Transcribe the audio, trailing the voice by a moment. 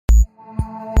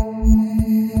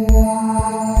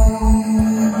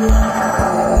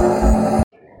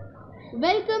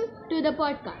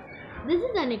podcast. This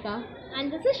is Anika,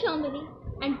 And this is Shamini.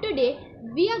 and today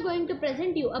we are going to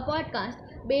present you a podcast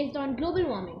based on global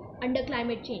warming under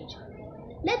climate change.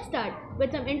 Let's start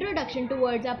with some introduction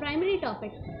towards our primary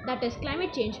topic, that is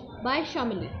climate change by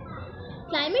Shamili.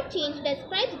 Climate change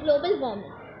describes global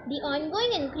warming, the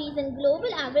ongoing increase in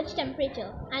global average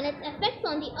temperature and its effects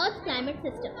on the Earth's climate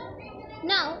system.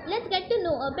 Now, let's get to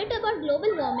know a bit about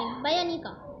global warming by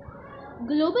Anika.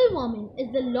 Global warming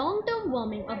is the long-term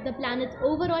warming of the planet's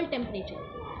overall temperature.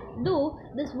 Though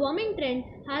this warming trend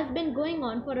has been going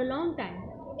on for a long time,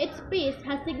 its pace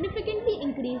has significantly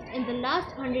increased in the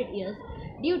last 100 years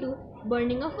due to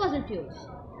burning of fossil fuels.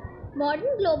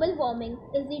 Modern global warming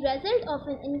is the result of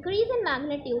an increase in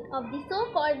magnitude of the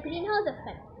so-called greenhouse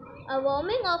effect, a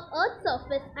warming of Earth's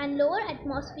surface and lower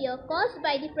atmosphere caused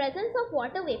by the presence of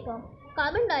water vapor,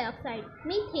 carbon dioxide,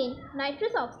 methane,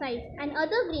 nitrous oxides, and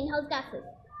other greenhouse gases.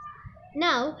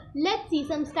 Now, let's see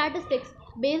some statistics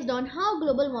based on how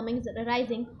global warming is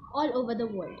rising all over the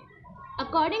world.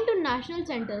 According to National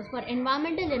Centers for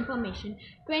Environmental Information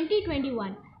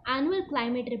 2021 Annual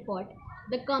Climate Report,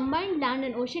 the combined land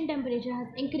and ocean temperature has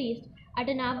increased at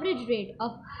an average rate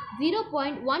of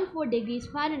 0.14 degrees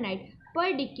Fahrenheit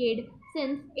per decade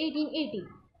since 1880.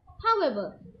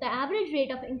 However, the average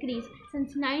rate of increase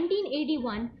since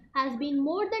 1981 has been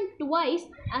more than twice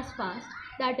as fast,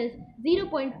 that is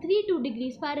 0.32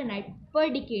 degrees Fahrenheit per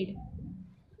decade.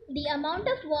 The amount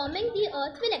of warming the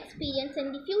Earth will experience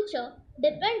in the future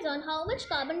depends on how much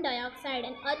carbon dioxide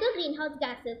and other greenhouse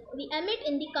gases we emit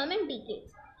in the coming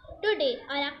decades. Today,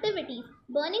 our activities,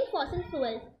 burning fossil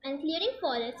fuels and clearing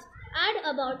forests,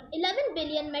 add about 11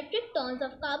 billion metric tons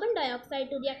of carbon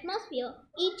dioxide to the atmosphere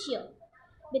each year.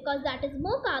 Because that is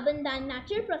more carbon than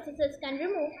natural processes can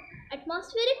remove,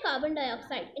 atmospheric carbon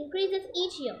dioxide increases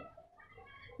each year.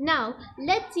 Now,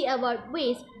 let's see about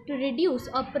ways to reduce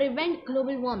or prevent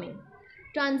global warming.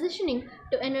 Transitioning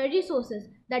to energy sources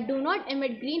that do not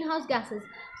emit greenhouse gases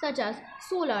such as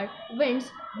solar,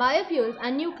 winds, biofuels,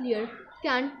 and nuclear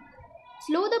can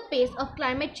slow the pace of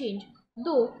climate change,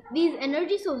 though these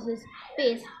energy sources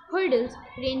face hurdles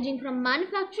ranging from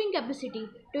manufacturing capacity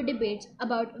to debates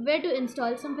about where to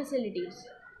install some facilities.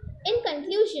 In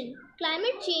conclusion,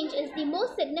 climate change is the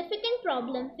most significant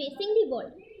problem facing the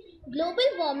world. Global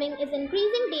warming is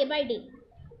increasing day by day.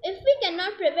 If we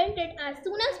cannot prevent it as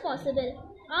soon as possible,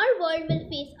 our world will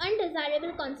face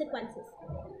undesirable consequences.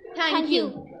 Thank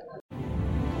you.